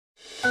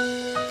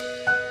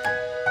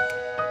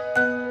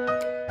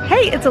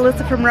Hi, it's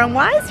Alyssa from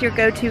Romewise, your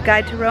go-to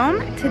guide to Rome.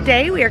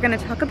 Today we are going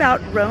to talk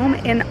about Rome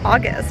in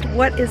August.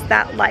 What is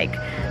that like?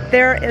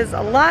 There is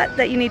a lot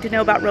that you need to know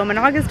about Rome in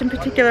August, in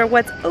particular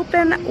what's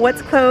open,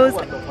 what's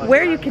closed,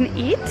 where you can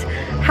eat,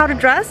 how to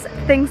dress,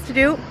 things to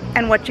do,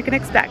 and what you can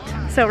expect.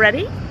 So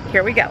ready?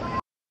 Here we go.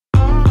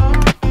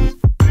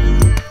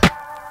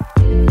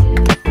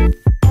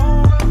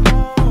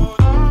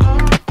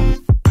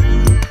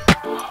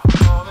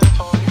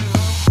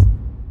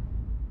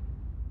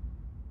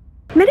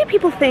 Many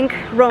people think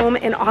Rome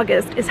in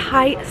August is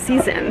high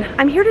season.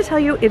 I'm here to tell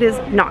you it is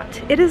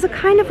not. It is a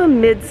kind of a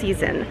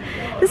mid-season.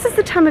 This is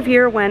the time of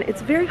year when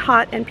it's very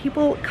hot and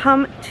people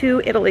come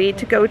to Italy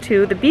to go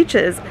to the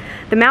beaches,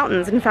 the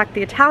mountains. In fact,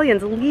 the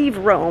Italians leave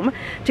Rome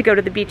to go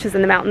to the beaches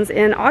and the mountains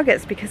in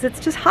August because it's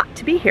just hot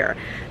to be here.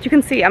 As you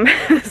can see, I'm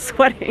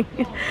sweating.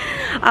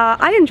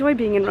 I enjoy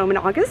being in Rome in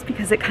August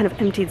because it kind of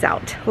empties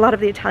out. A lot of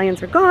the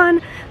Italians are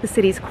gone, the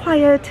city's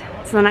quiet,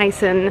 it's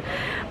nice and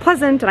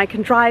pleasant, and I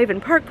can drive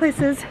and park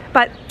places,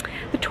 but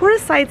the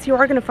tourist sites you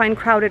are going to find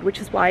crowded, which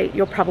is why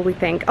you'll probably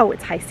think, oh,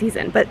 it's high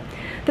season. But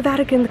the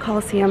Vatican, the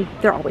Colosseum,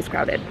 they're always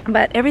crowded.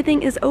 But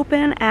everything is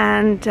open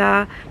and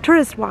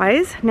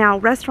tourist-wise. Now,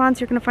 restaurants,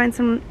 you're going to find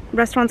some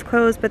restaurants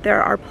closed, but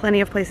there are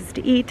plenty of places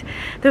to eat.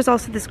 There's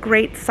also this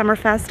great summer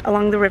fest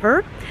along the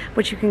river,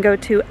 which you can go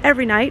to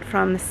every night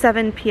from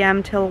 7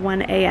 p.m. till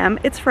 1 a.m.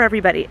 It's for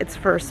everybody. It's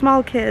for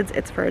small kids,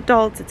 it's for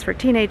adults, it's for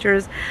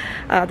teenagers.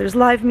 There's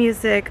live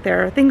music,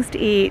 there are things to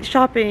eat,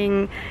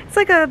 shopping. It's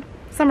like a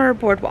summer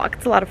boardwalk.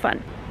 It's a lot of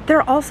fun. There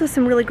are also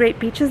some really great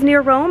beaches near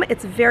Rome.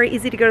 It's very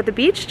easy to go to the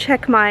beach.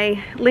 Check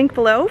my link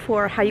below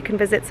for how you can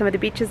visit some of the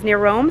beaches near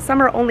Rome.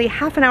 Some are only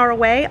half an hour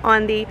away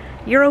on the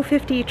Euro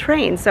 50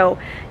 train, so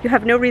you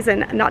have no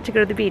reason not to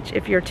go to the beach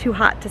if you're too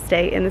hot to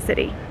stay in the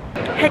city.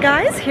 Hey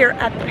guys, here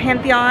at the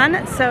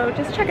Pantheon. So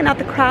just checking out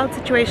the crowd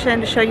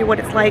situation to show you what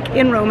it's like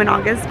in Rome in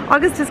August.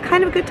 August is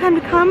kind of a good time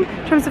to come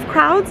in terms of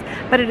crowds,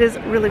 but it is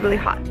really, really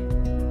hot.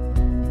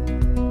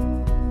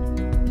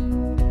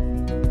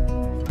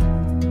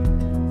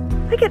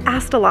 I get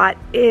asked a lot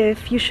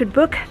if you should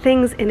book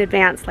things in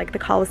advance, like the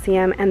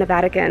Colosseum and the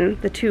Vatican,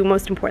 the two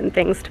most important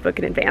things to book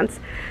in advance,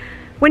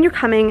 when you're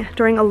coming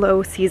during a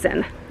low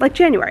season, like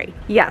January.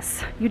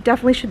 Yes, you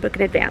definitely should book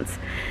in advance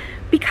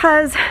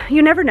because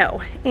you never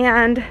know,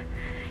 and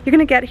you're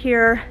gonna get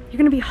here, you're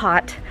gonna be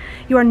hot,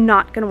 you are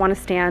not gonna wanna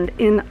stand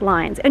in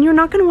lines, and you're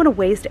not gonna wanna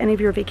waste any of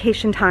your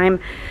vacation time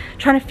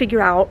trying to figure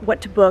out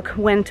what to book,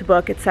 when to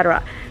book,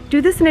 etc.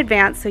 Do this in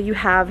advance so you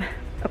have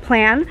a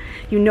plan,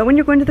 you know when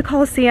you're going to the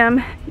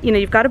Colosseum, you know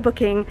you've got a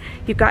booking,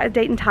 you've got a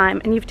date and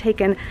time, and you've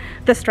taken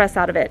the stress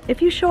out of it.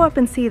 If you show up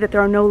and see that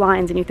there are no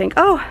lines and you think,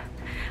 oh,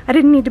 I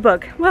didn't need to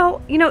book,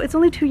 well, you know, it's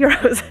only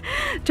 €2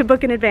 to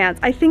book in advance.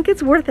 I think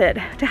it's worth it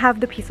to have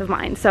the peace of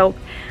mind. So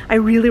I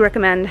really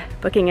recommend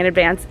booking in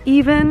advance,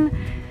 even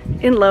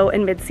in low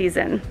and mid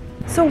season.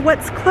 So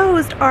what's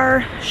closed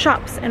are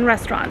shops and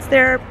restaurants.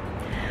 They're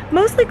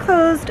mostly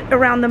closed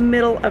around the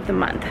middle of the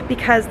month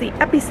because the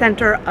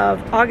epicenter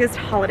of August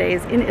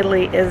holidays in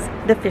Italy is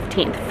the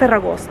 15th,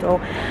 Ferragosto,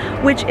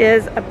 which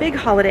is a big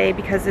holiday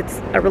because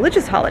it's a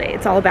religious holiday.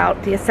 It's all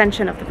about the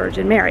ascension of the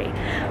Virgin Mary.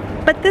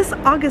 But this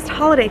August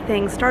holiday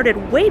thing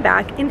started way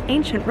back in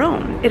ancient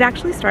Rome. It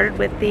actually started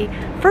with the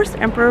first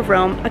emperor of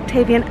Rome,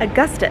 Octavian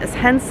Augustus,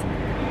 hence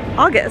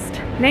August,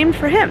 named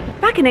for him.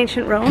 Back in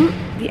ancient Rome,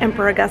 the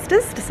Emperor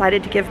Augustus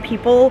decided to give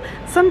people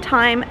some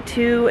time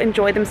to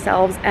enjoy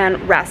themselves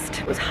and rest.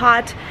 It was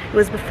hot, it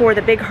was before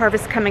the big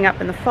harvest coming up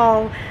in the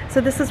fall,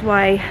 so this is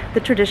why the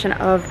tradition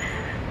of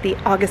the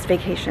August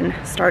vacation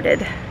started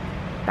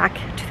back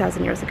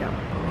 2,000 years ago.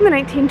 In the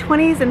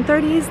 1920s and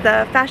 30s,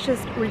 the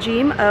fascist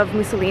regime of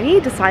Mussolini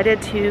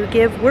decided to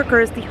give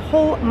workers the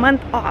whole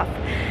month off.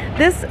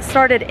 This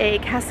started a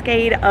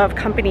cascade of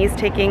companies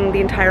taking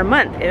the entire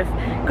month. If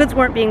goods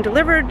weren't being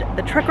delivered,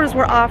 the truckers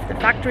were off, the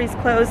factories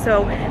closed,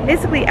 so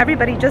basically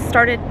everybody just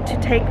started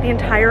to take the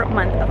entire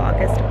month of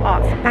August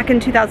off. Back in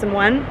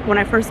 2001, when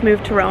I first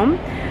moved to Rome,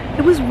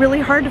 it was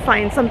really hard to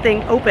find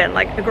something open,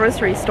 like a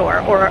grocery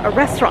store or a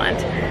restaurant,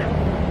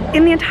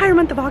 in the entire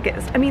month of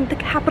August. I mean, the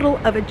capital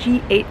of a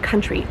G8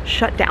 country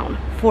shut down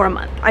for a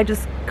month. I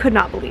just could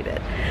not believe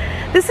it.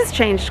 This has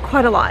changed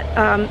quite a lot.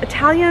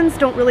 Italians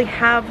don't really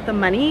have the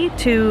money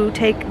to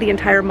take the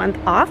entire month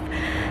off.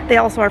 They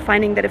also are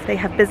finding that if they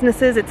have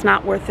businesses, it's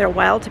not worth their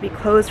while to be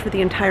closed for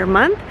the entire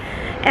month.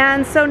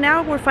 And so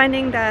now we're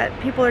finding that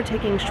people are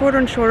taking shorter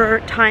and shorter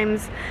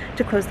times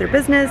to close their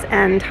business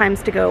and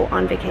times to go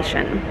on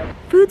vacation.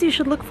 Foods you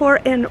should look for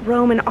in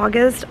Rome in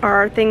August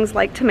are things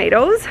like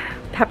tomatoes,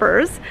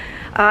 peppers,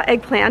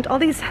 eggplant, all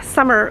these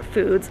summer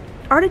foods.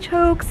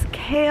 Artichokes,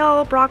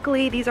 kale,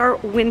 broccoli, these are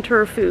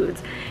winter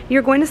foods.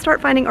 You're going to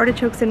start finding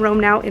artichokes in Rome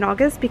now in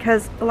August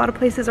because a lot of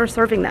places are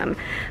serving them.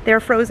 They're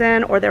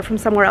frozen or they're from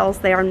somewhere else.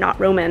 They are not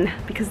Roman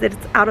because it's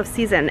out of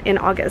season in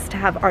August to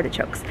have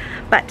artichokes.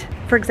 But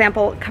for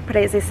example,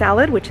 caprese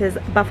salad, which is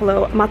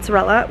buffalo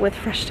mozzarella with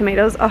fresh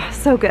tomatoes. Oh,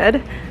 so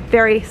good.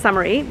 very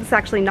summery. It's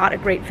actually not a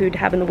great food to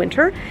have in the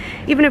winter.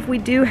 Even if we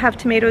do have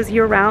tomatoes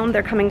year-round,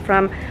 they're coming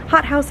from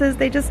hothouses.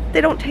 They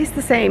don't taste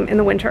the same in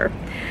the winter.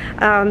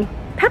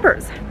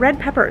 Peppers, red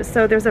peppers.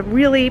 So there's a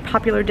really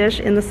popular dish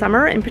in the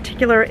summer. In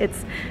particular,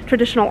 it's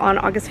traditional on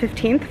August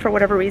 15th for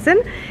whatever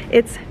reason.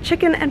 It's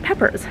chicken and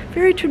peppers.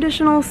 Very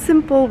traditional,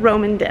 simple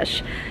Roman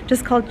dish,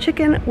 just called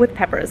chicken with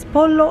peppers.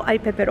 Pollo ai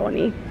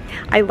peperoni.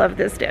 I love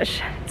this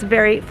dish. It's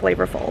very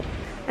flavorful.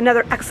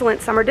 Another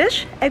excellent summer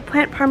dish,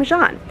 eggplant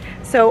parmesan.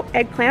 So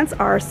eggplants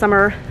are a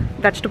summer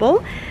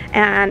vegetable,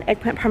 and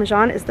eggplant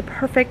parmesan is the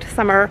perfect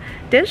summer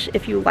dish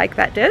if you like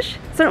that dish.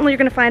 Certainly you're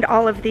going to find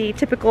all of the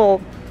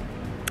typical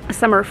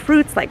summer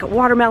fruits like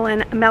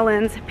watermelon,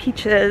 melons,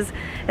 peaches,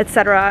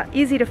 etc.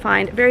 Easy to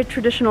find, very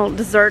traditional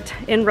dessert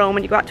in Rome.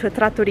 When you go out to a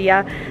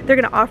trattoria, they're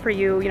going to offer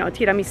you,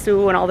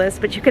 tiramisu and all this,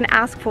 but you can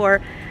ask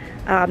for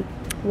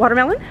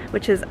watermelon,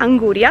 which is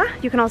anguria.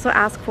 You can also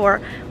ask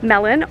for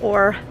melon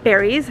or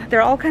berries. There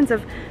are all kinds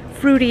of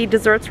fruity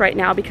desserts right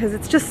now because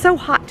it's just so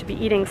hot to be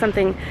eating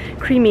something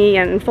creamy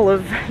and full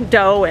of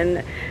dough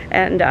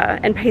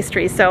and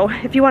pastries. So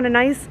if you want a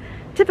nice,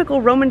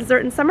 typical Roman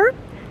dessert in summer,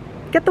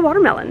 get the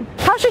watermelon.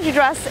 How should you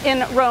dress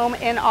in Rome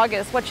in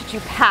August? What should you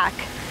pack?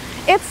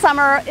 It's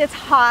summer, it's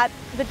hot,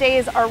 the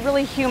days are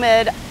really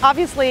humid.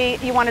 Obviously,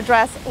 you want to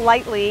dress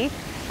lightly.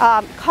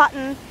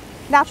 Cotton,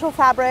 natural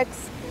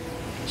fabrics,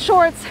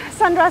 shorts,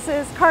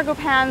 sundresses, cargo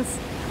pants,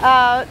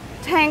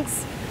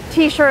 tanks,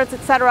 t-shirts,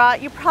 etc.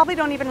 You probably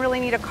don't even really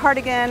need a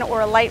cardigan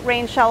or a light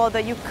rain shawl, although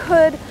you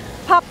could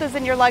pop those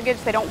in your luggage.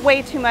 They don't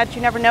weigh too much.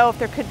 You never know if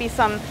there could be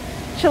some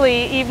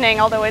chilly evening,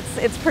 although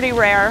it's pretty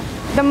rare.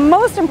 The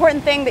most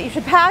important thing that you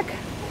should pack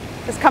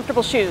is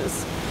comfortable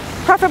shoes.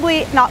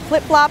 Preferably not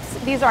flip-flops.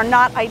 These are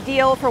not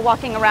ideal for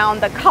walking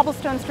around the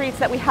cobblestone streets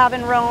that we have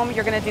in Rome.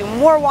 You're going to do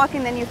more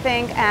walking than you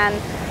think, and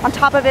on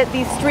top of it,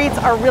 these streets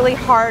are really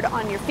hard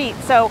on your feet.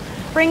 So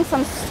bring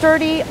some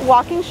sturdy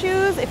walking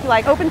shoes. If you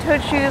like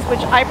open-toed shoes, which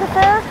I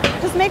prefer,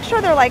 just make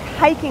sure they're like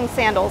hiking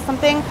sandals,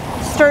 something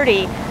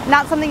sturdy,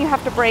 not something you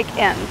have to break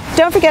in.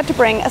 Don't forget to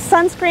bring a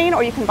sunscreen,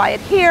 or you can buy it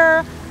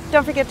here.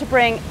 Don't forget to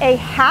bring a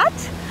hat.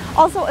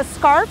 Also, a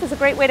scarf is a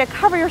great way to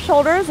cover your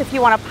shoulders if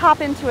you want to pop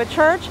into a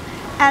church.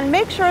 And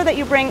make sure that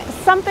you bring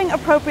something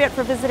appropriate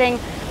for visiting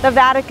the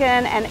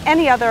Vatican and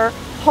any other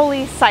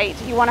holy site.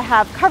 You want to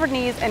have covered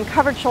knees and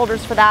covered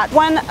shoulders for that.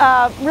 One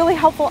really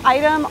helpful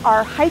item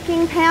are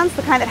hiking pants,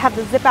 the kind that have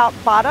the zip-out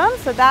bottom.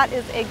 So that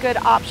is a good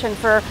option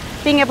for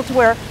being able to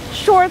wear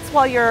shorts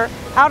while you're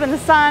out in the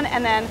sun,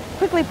 and then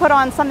quickly put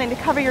on something to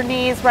cover your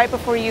knees right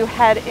before you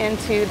head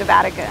into the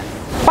Vatican.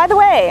 By the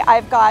way,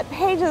 I've got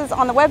pages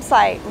on the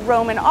website,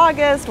 Rome in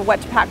August,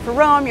 what to pack for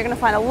Rome. You're going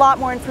to find a lot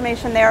more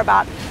information there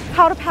about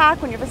how to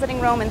pack when you're visiting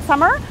Rome in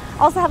summer. I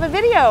also have a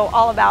video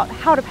all about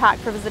how to pack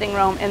for visiting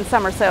Rome in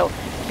summer, so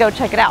go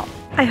check it out.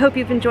 I hope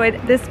you've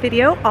enjoyed this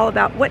video all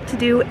about what to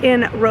do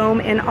in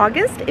Rome in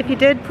August. If you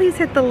did, please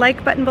hit the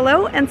like button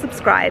below and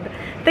subscribe.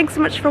 Thanks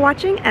so much for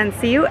watching, and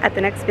see you at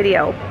the next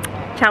video.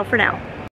 Ciao for now.